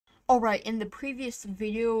Alright, in the previous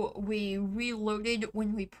video, we reloaded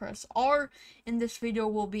when we press R. In this video,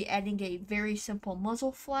 we'll be adding a very simple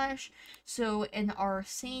muzzle flash. So in our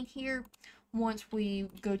scene here, once we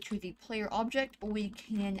go to the player object, we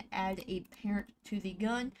can add a parent to the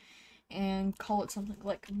gun and call it something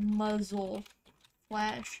like muzzle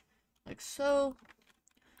flash, like so.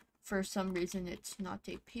 For some reason, it's not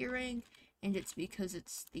appearing, and it's because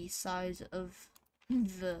it's the size of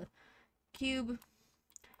the cube.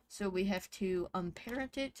 So we have to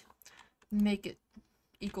unparent it, make it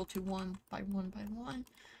equal to 1 by 1 by 1,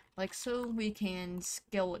 like so. We can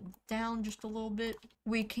scale it down just a little bit.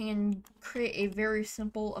 We can create a very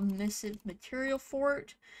simple emissive material for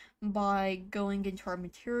it by going into our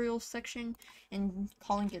materials section and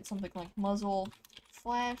calling it something like muzzle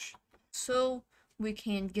flash. So we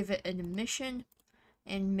can give it an emission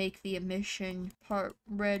and make the emission part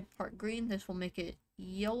red, part green. This will make it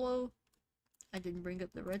yellow. I didn't bring up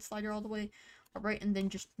the red slider all the way. Alright, and then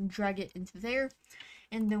just drag it into there.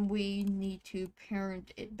 And then we need to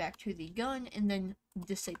parent it back to the gun and then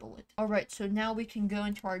disable it. Alright, so now we can go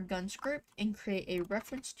into our gun script and create a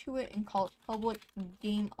reference to it and call it public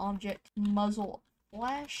game object muzzle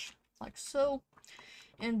flash, like so.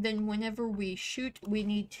 And then whenever we shoot, we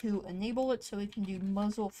need to enable it, so we can do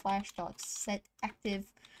muzzle flash dot set active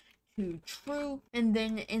to true. And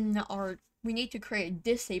then in our we need to create a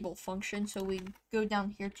disable function, so we go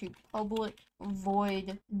down here to public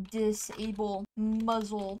void disable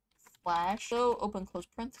muzzle flash. So open close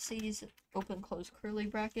parentheses, open close curly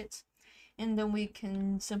brackets, and then we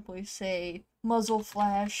can simply say muzzle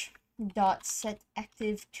flash dot set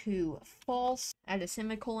active to false, add a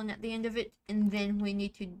semicolon at the end of it, and then we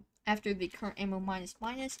need to, after the current ammo minus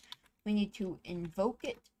minus, we need to invoke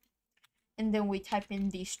it. And then we type in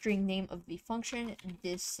the string name of the function,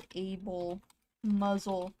 disable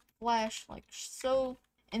muzzle flash, like so.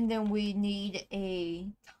 And then we need a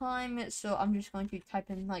time, so I'm just going to type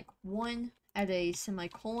in like 1, add a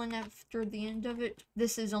semicolon after the end of it.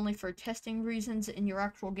 This is only for testing reasons. In your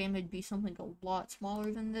actual game, it'd be something a lot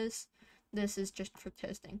smaller than this. This is just for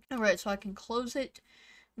testing. Alright, so I can close it,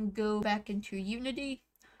 go back into Unity,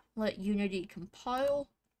 let Unity compile,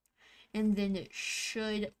 and then it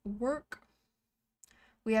should work.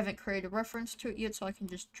 We haven't created a reference to it yet, so I can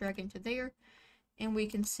just drag into there, and we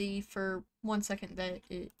can see for 1 second that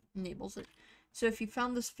it enables it. So if you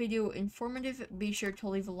found this video informative, be sure to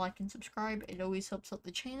leave a like and subscribe. It always helps out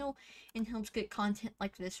the channel and helps get content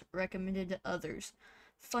like this recommended to others.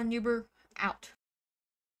 FunNoober out.